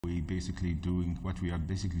What we are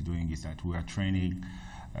basically doing is that we are training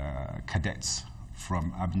cadets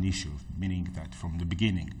from ab initio, meaning that from the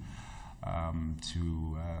beginning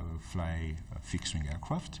to fly fixed-wing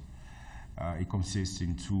aircraft. It consists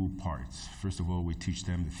in two parts. First of all, we teach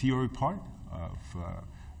them the theory part of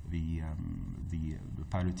the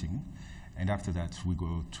piloting, and after that we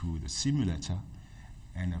go to the simulator,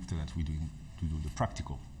 and after that we do the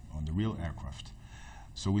practical on the real aircraft.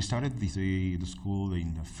 So we started the school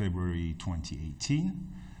in February 2018,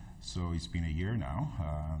 so it's been a year now,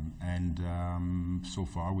 and so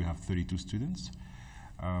far we have 32 students.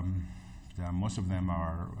 Most of them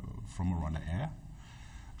are from Rwanda Air.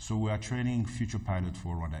 So we are training future pilots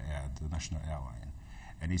for Rwanda Air, the national airline.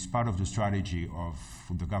 And it's part of the strategy of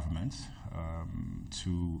the government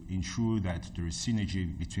to ensure that there is synergy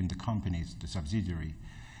between the companies, the subsidiary,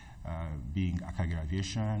 being Akagera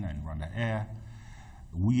Aviation and Rwanda Air.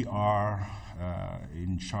 We are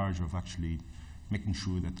in charge of actually making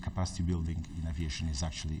sure that capacity building in aviation is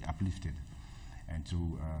actually uplifted and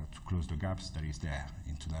to close the gaps that is there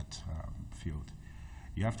into that field.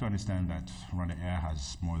 You have to understand that Rwanda Air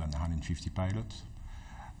has more than 150 pilots.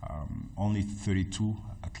 Only 32,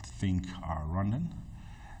 I think, are Rwandan,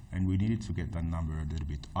 and we needed to get that number a little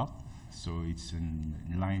bit up. So it's in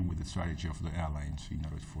line with the strategy of the airlines in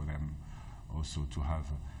order for them also to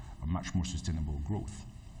have a much more sustainable growth.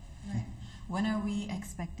 Right. When are we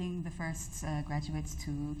expecting the first graduates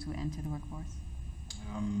to enter the workforce?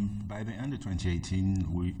 By the end of 2019,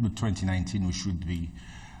 we should be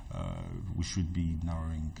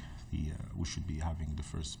narrowing the. We should be having the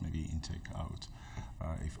first maybe intake out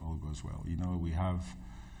if all goes well. You know, we have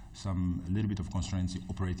a little bit of constraints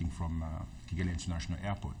operating from Kigali International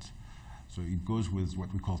Airport. So it goes with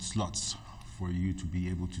what we call slots for you to be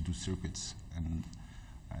able to do circuits and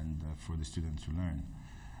for the students to learn.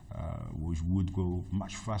 Which would go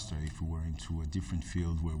much faster if we were into a different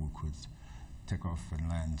field where we could take off and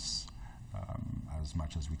land as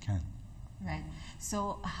much as we can. Right.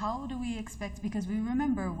 So how do we expect, because we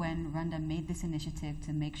remember when Rwanda made this initiative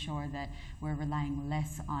to make sure that we're relying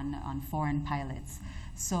less on foreign pilots.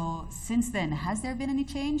 So since then, has there been any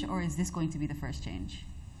change, or is this going to be the first change?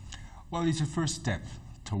 Well, it's a first step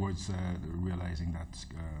towards realizing that,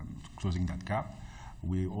 closing that gap.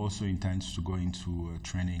 We also intend to go into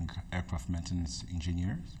training aircraft maintenance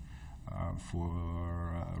engineers for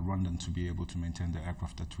Rwandan to be able to maintain the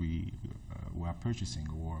aircraft that we were purchasing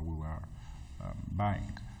or we were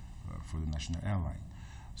buying for the national airline.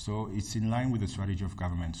 So it's in line with the strategy of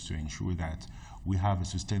government to ensure that we have a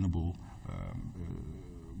sustainable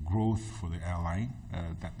growth for the airline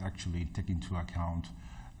that actually take into account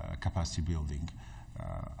capacity building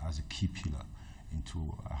as a key pillar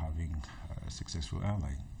into having a successful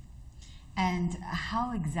airline. And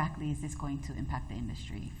how exactly is this going to impact the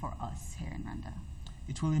industry for us here in Rwanda?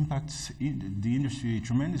 It will impact the industry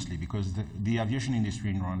tremendously because the aviation industry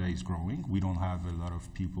in Rwanda is growing. We don't have a lot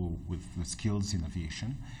of people with the skills in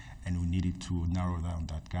aviation, and we needed to narrow down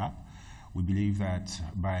that gap. We believe that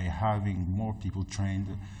by having more people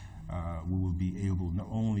trained, we will be able not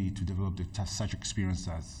only to develop such experience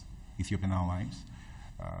as Ethiopian Airlines,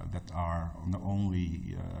 that are not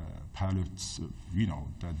only pilots,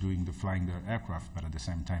 that are doing flying their aircraft, but at the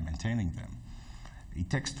same time maintaining them.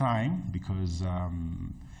 It takes time because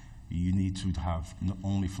you need to have not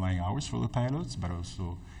only flying hours for the pilots, but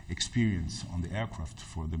also experience on the aircraft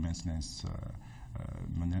for the maintenance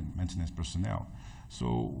personnel.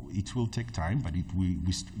 So it will take time, but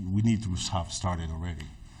we need to have started already.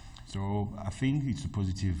 So I think it's a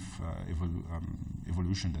positive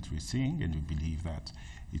evolution that we're seeing, and we believe that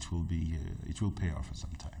it will pay off at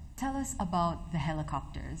some time. Tell us about the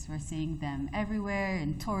helicopters. We're seeing them everywhere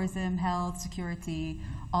in tourism, health, security,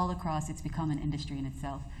 all across. It's become an industry in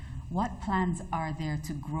itself. What plans are there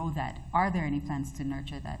to grow that? Are there any plans to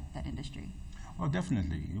nurture that industry? Well,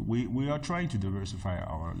 definitely. We are trying to diversify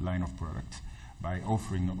our line of product by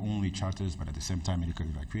offering not only charters, but at the same time medical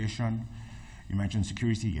evacuation. You mentioned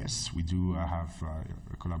security. Yes, we do have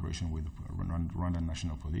a collaboration with Rwanda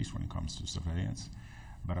National Police when it comes to surveillance.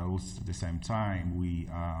 But also at the same time, we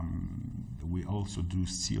also do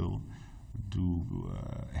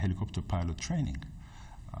helicopter pilot training,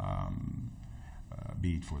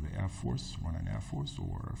 be it for the Air Force, Rwandan Air Force,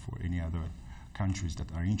 or for any other countries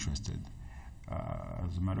that are interested.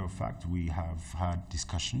 As a matter of fact, we have had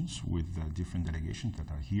discussions with different delegations that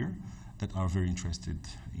are here that are very interested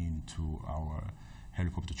into our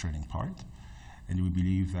helicopter training part. And we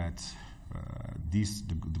believe that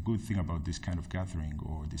the good thing about this kind of gathering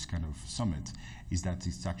or this kind of summit is that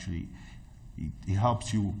it's actually, it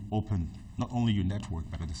helps you open not only your network,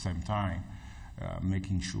 but at the same time,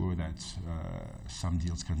 making sure that some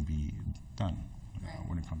deals can be done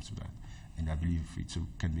when it comes to that. And I believe it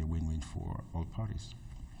can be a win-win for all parties.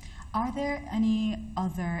 Are there any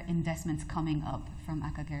other investments coming up from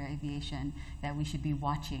Akagera Aviation that we should be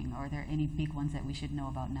watching, or are there any big ones that we should know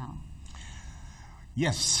about now?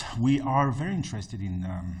 Yes, we are very interested in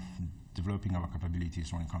developing our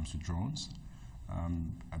capabilities when it comes to drones.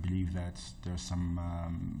 I believe that there's some,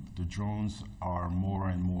 the drones are more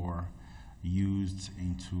and more used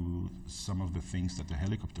into some of the things that the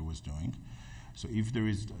helicopter was doing. So if there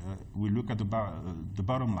is, we look at the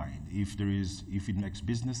bottom line. If it makes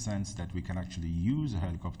business sense that we can actually use a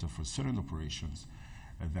helicopter for certain operations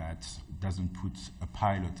that doesn't put a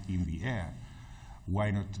pilot in the air,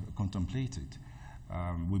 why not contemplate it?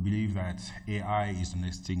 We believe that AI is the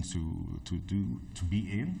next thing to be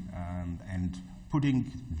in, and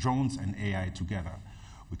putting drones and AI together,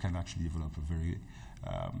 we can actually develop a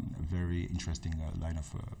very interesting line of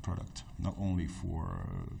product, not only for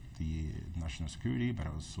the national security, but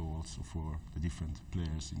also for the different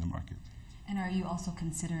players in the market. And are you also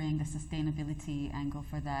considering the sustainability angle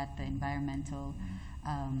for that, the environmental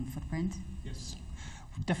footprint? Yes,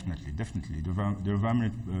 definitely. The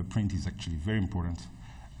environmental print is actually very important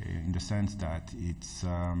in the sense that it's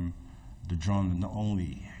the drone not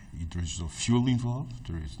only, there is no fuel involved,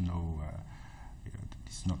 there is no,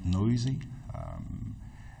 it's not noisy.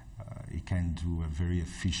 It can do a very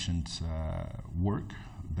efficient work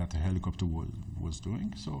that a helicopter was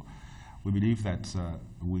doing. So we believe that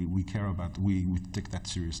we care about, we take that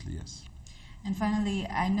seriously, yes. And finally,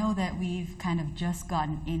 I know that we've kind of just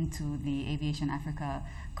gotten into the Aviation Africa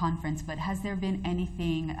conference, but has there been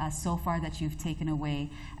anything so far that you've taken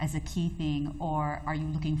away as a key thing, or are you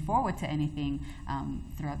looking forward to anything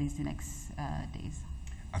throughout these next days?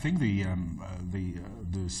 I think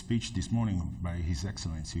the speech this morning by His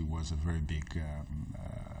Excellency was a very big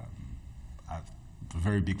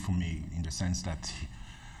for me, in the sense that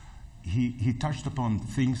he touched upon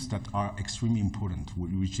things that are extremely important,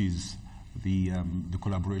 which is the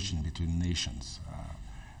collaboration between nations.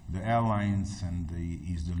 The airlines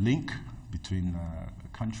is the link between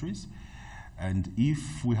countries, and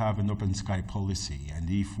if we have an open sky policy, and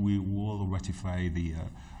if we will ratify the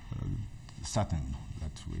Saturn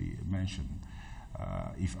that we mentioned,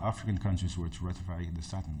 if African countries were to ratify the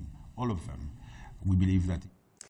Saturn, all of them, we believe that